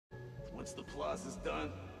Once the plaza's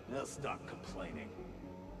done, they'll start complaining.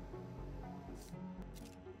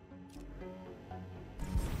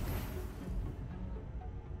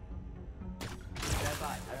 Stand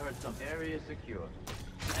by. I heard some area secure.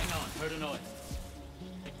 Hang on, heard a noise.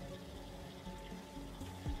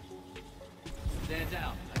 Stand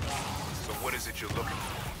down. So what is it you're looking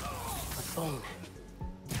for? A phone.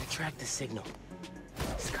 I tracked the signal.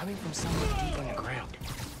 It's coming from somewhere deep underground.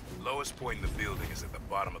 Lowest point in the building is at the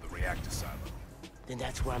bottom of the reactor silo. Then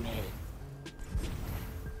that's where I'm headed.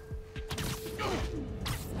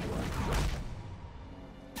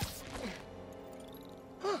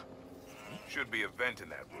 Should be a vent in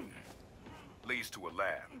that room. Leads to a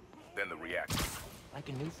lab, then the reactor. Like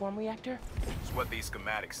a new form reactor? It's what these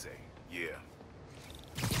schematics say, yeah.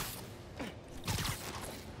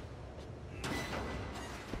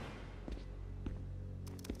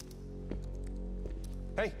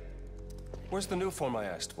 Hey, where's the new form I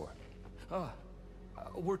asked for?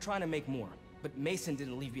 We're trying to make more, but Mason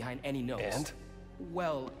didn't leave behind any notes. And?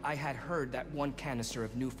 Well, I had heard that one canister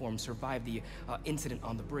of new form survived the incident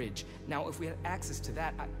on the bridge. Now, if we had access to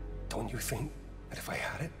that, Don't you think that if I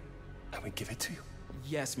had it, I would give it to you?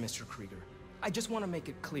 Yes, Mr. Krieger. I just want to make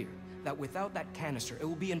it clear that without that canister, it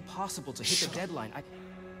will be impossible to hit the deadline.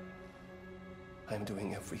 I'm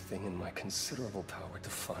doing everything in my considerable power to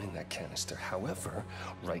find that canister. However,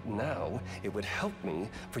 right now, it would help me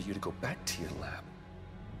for you to go back to your lab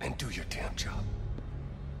and do your damn job.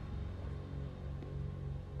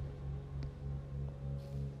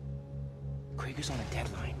 Krieger's on a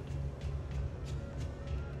deadline.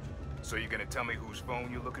 So you're gonna tell me whose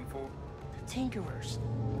phone you're looking for? Tinkerers.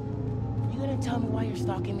 You gonna tell me why you're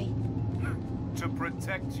stalking me? To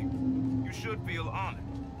protect you. You should feel honored.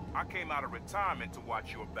 I came out of retirement to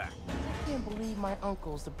watch your back. I can't believe my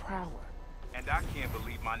uncle's the prowler. And I can't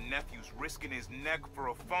believe my nephew's risking his neck for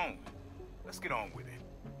a phone. Let's get on with it.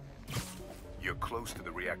 You're close to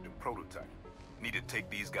the reactor prototype. Need to take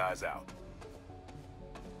these guys out.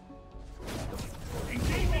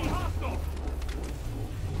 Engaging hostile!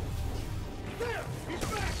 There! He's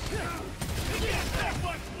back! He can't that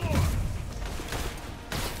much more!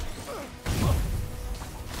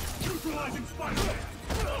 Neutralizing Spider-Man!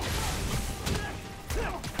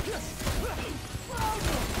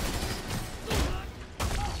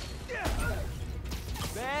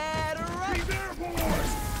 Better Be there,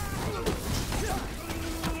 boys!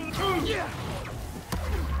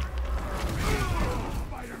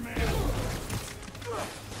 Spider-Man!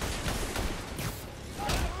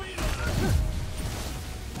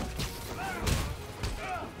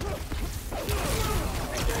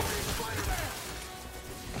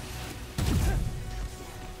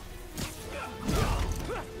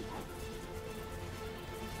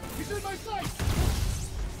 He's in my sight!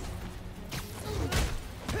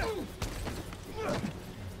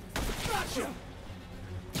 Gotcha!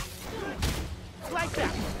 Like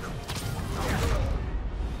that!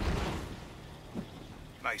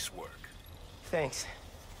 Nice work. Thanks.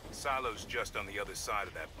 Silo's just on the other side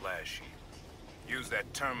of that blast sheet. Use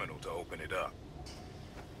that terminal to open it up.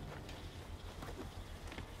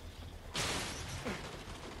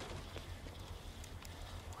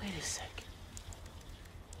 Wait a sec.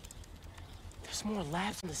 There's more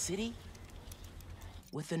labs in the city?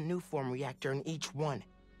 With a new form reactor in each one.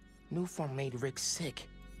 New form made Rick sick.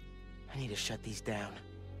 I need to shut these down.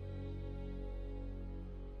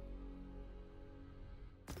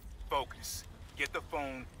 Focus. Get the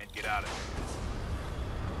phone and get out of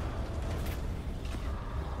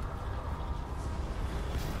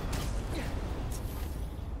here.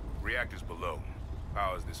 Reactors below.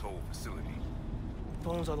 Powers this whole facility.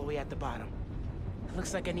 Phone's all the way at the bottom.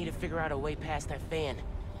 Looks like I need to figure out a way past that fan.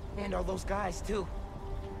 And all those guys, too.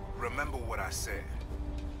 Remember what I said.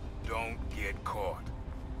 Don't get caught.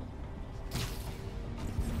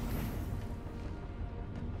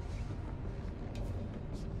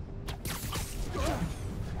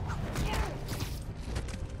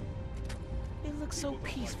 It looks so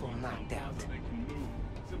peaceful knocked out.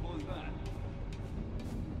 Simple as that.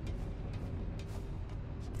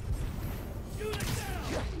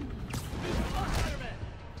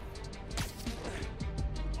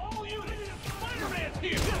 All units! Spider-Man's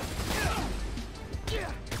here!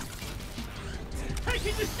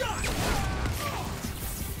 Taking the shot!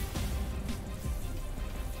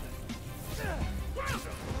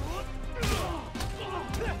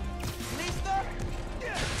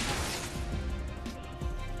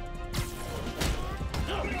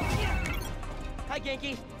 Hi,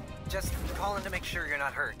 Genki. Just calling to make sure you're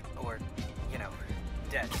not hurt, or, you know,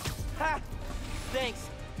 dead. Ha! Thanks.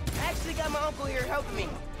 I actually got my uncle here helping me.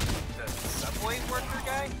 The subway worker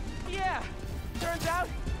guy? Yeah,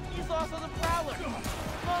 also the prowler.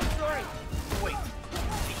 Long story. Wait, the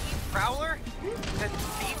prowler? The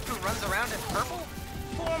thief who runs around in purple?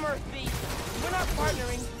 Former thief. We're not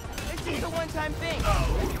partnering. It's just a one-time thing.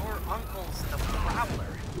 Your uncle's the prowler.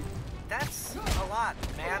 That's a lot,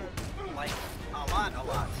 man. Like, a lot.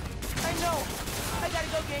 I know. I gotta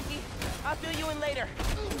go, Genki. I'll fill you in later.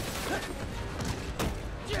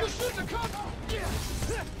 You shoot the cop!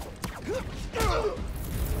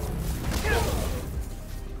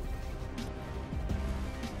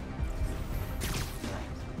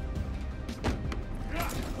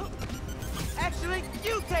 Actually,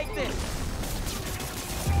 you take this.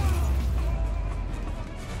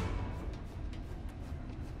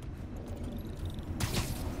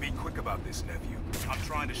 Be quick about this, nephew. I'm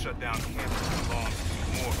trying to shut down cameras and alarms to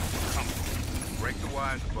keep more coming. Break the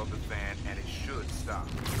wires above the fan, and it should stop.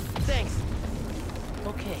 Thanks.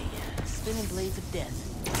 Okay, spinning blades of death.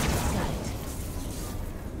 Got it.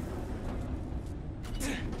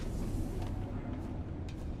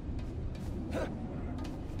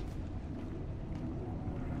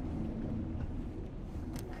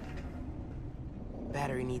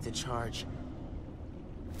 Battery needs a charge.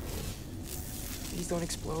 Please don't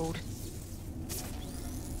explode.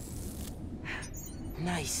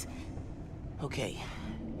 Nice. Okay.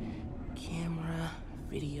 Camera,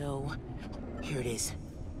 video. Here it is.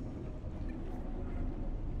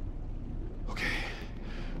 Okay.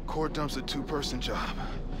 Core dump's a two-person job.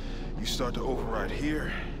 You start to override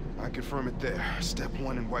here, I confirm it there. Step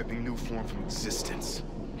 1 in wiping new form from existence.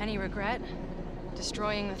 Any regret?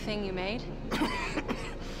 Destroying the thing you made?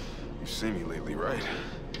 You've seen me lately, right?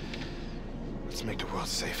 Let's make the world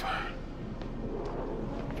safer.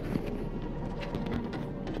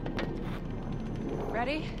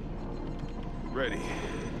 Ready? Ready.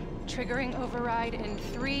 Triggering override in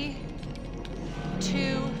 3,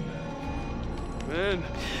 2... Man.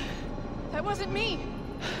 That wasn't me!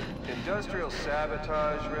 Industrial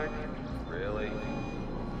sabotage, Rick? Really?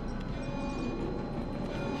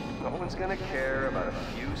 No one's gonna care about a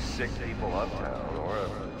few sick people uptown or a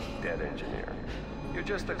dead engineer. You're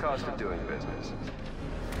just the cost of doing business.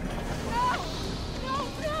 No! No,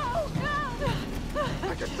 no, no!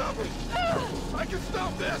 I can stop it! I can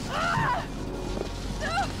stop this!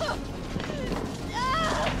 No! No!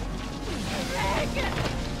 Rick!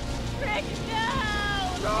 Rick, no!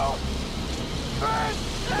 No! Ben!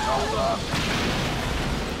 Hold up!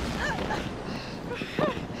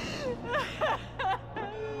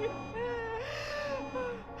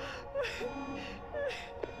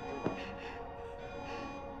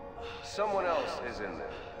 Someone else is in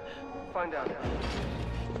there. Find out how.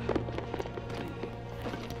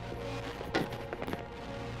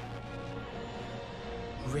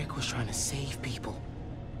 Rick was trying to save people.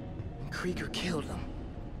 And Krieger killed them.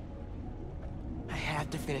 I have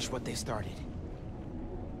to finish what they started.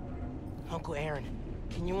 Uncle Aaron,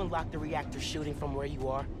 can you unlock the reactor shooting from where you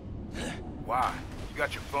are? Why? You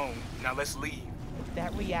got your phone. Now let's leave.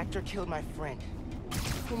 That reactor killed my friend.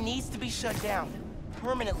 It needs to be shut down.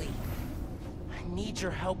 Permanently. I need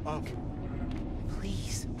your help, Unc.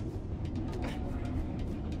 Please.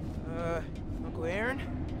 Uncle Aaron?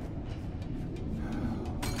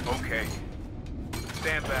 Okay.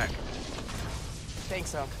 Stand back.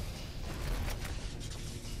 Thanks, Unc.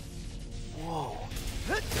 Whoa.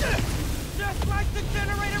 Just like the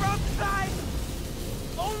generator outside!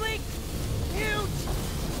 Only huge!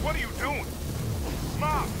 What are you doing?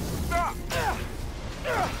 Mom, stop!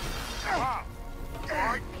 Mom, all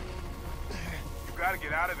right? You gotta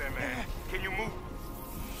get out of there, man. Can you move?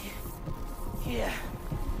 Yeah.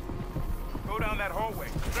 Go down that hallway.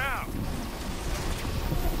 Now!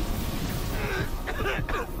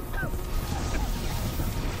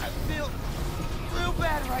 I feel real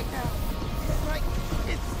bad right now. It's like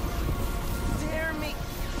it's tearing me.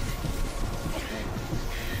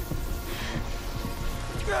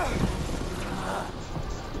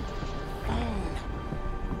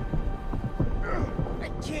 I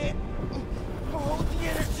can't hold the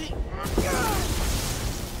energy.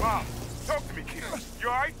 Mom, talk to me, kid. You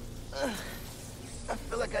all right? I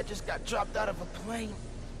feel like I just got dropped out of a plane.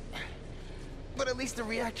 But at least the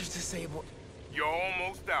reactor's disabled. You're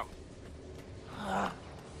almost out. I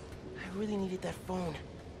really needed that phone.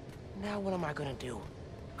 Now what am I gonna do?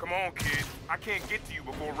 Come on, kid. I can't get to you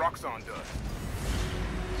before Roxxon does.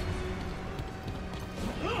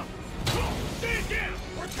 Stand down!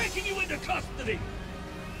 We're taking you into custody!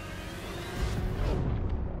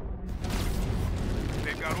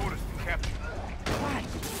 They've got orders to capture you. Why?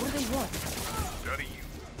 What do they want? Study you,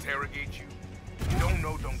 interrogate you. Don't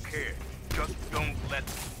know, don't care. Just don't let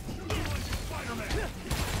them.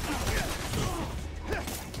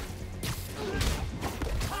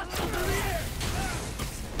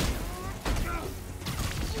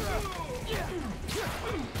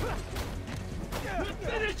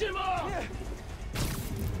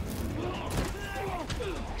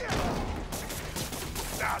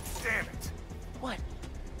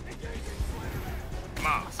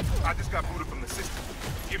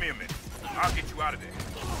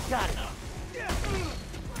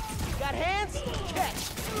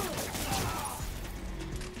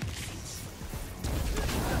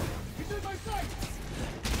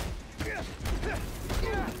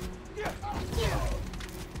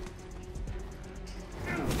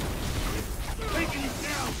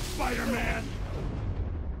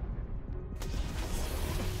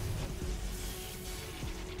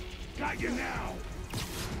 man! Got you now!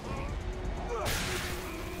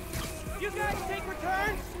 You guys take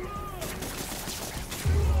returns?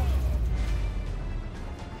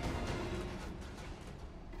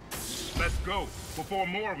 Let's go, before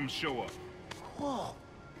more of them show up. Whoa.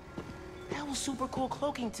 That was super cool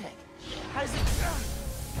cloaking tech. How does it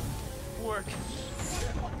work?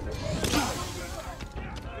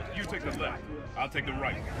 You take the left, I'll take the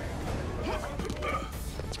right.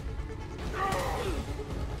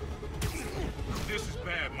 This is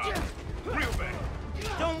bad, Miles. Real bad.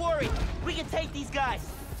 Don't worry. We can take these guys.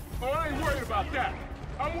 Oh, I ain't worried about that.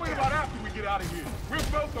 I'm worried about after we get out of here. We're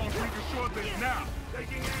both on pretty short list now.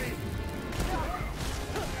 Taking aim.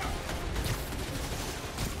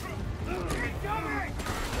 Incoming!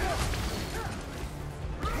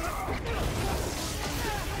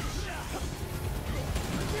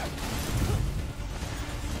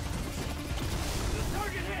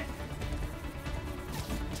 Target hit!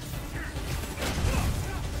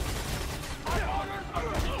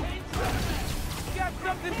 Got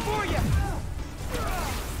something for you.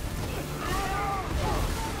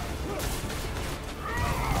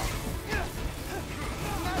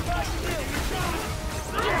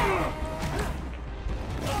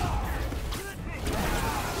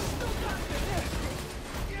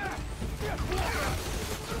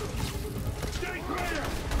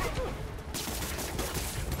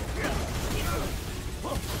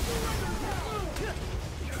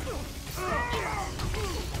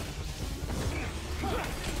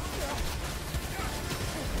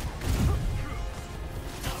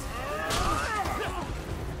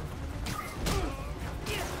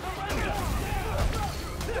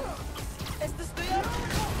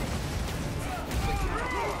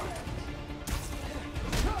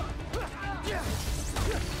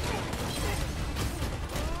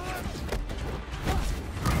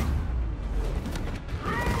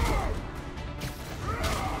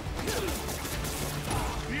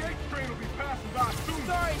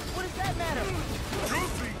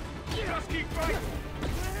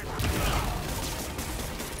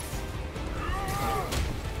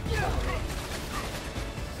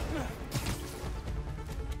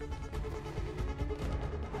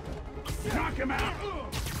 Knock him out!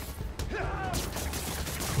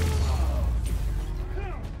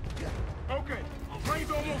 Okay,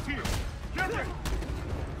 train's almost here. Get ready!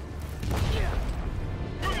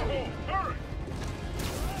 Through the hole, hurry!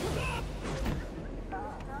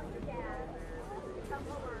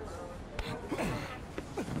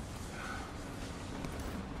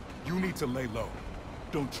 You need to lay low.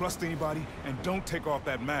 Don't trust anybody, and don't take off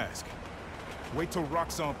that mask. Wait till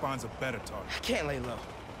Roxxon finds a better target. I can't lay low.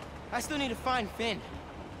 I still need to find Finn.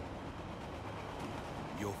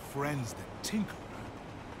 Your friend's the Tinkerer.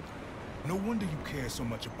 No wonder you care so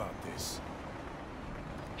much about this.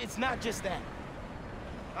 It's not just that.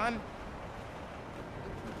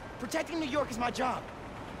 Protecting New York is my job.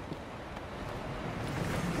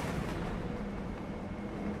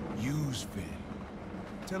 Use Finn.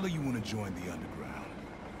 Tell her you want to join the underground.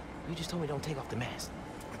 You just told me don't take off the mask.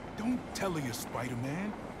 Don't tell her you're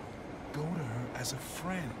Spider-Man. Go to her as a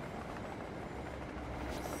friend.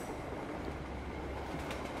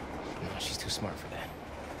 No, she's too smart for that.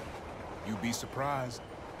 You'd be surprised.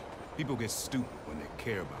 People get stupid when they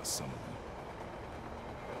care about something.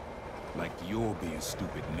 Like you're being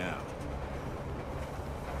stupid now.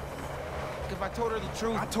 If I told her the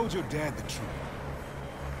truth... I told your dad the truth.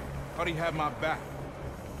 Thought he had my back.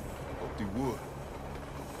 Hoped he would.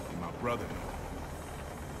 Be my brother.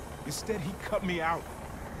 Instead, he cut me out.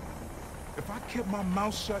 If I kept my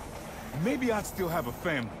mouth shut, maybe I'd still have a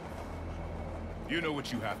family. You know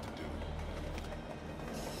what you have to do.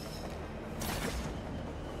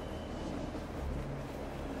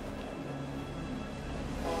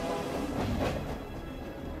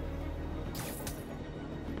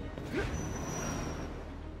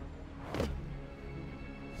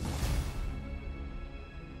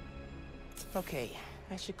 Okay,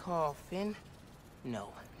 I should call Finn.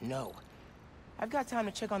 No. I've got time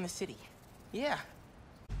to check on the city. Yeah.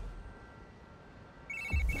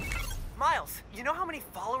 Miles, you know how many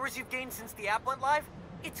followers you've gained since the app went live?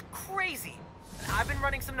 It's crazy. I've been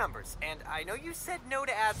running some numbers, and I know you said no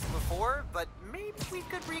to ads before, but maybe we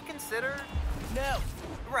could reconsider... No.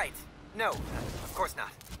 Right. No, of course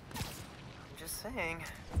not. I'm just saying.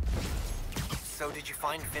 So did you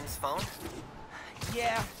find Finn's phone?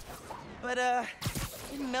 Yeah, but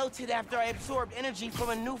it melted after I absorbed energy from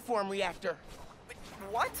a new form reactor. Wait,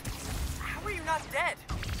 what? How are you not dead?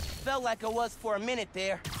 Felt like I was for a minute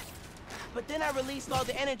there. but then I released all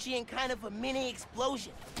the energy in kind of a mini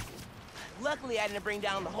explosion. Luckily, I didn't bring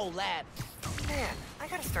down the whole lab. Man, I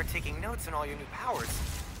gotta start taking notes on all your new powers.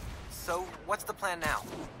 So, what's the plan now?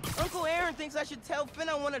 Uncle Aaron thinks I should tell Finn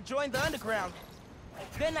I want to join the underground.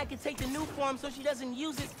 Then I can take the new form so she doesn't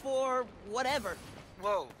use it for whatever.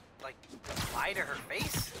 Whoa, like, lie to her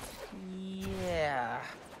face? Yeah,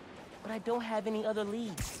 but I don't have any other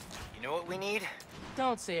leads. You know what we need?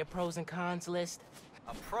 Don't say a pros and cons list.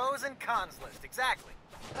 A pros and cons list, exactly.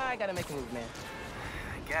 I gotta make a move, man.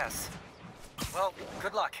 I guess. Well,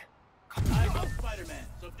 good luck. I'm Spider-Man,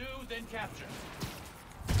 so do, then capture.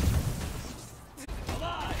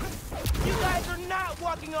 Alive! You guys are not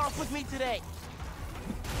walking off with me today!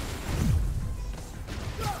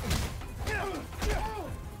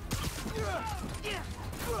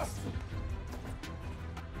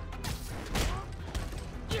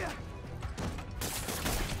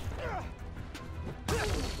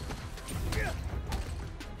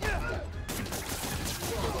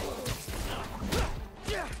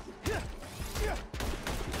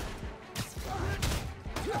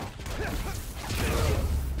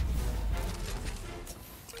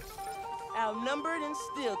 Outnumbered and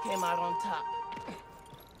still came out on top.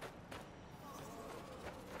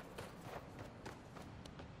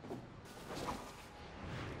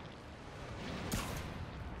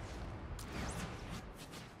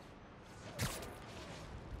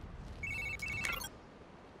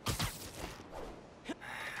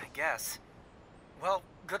 I guess. Well,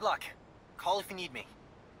 good luck. Call if you need me.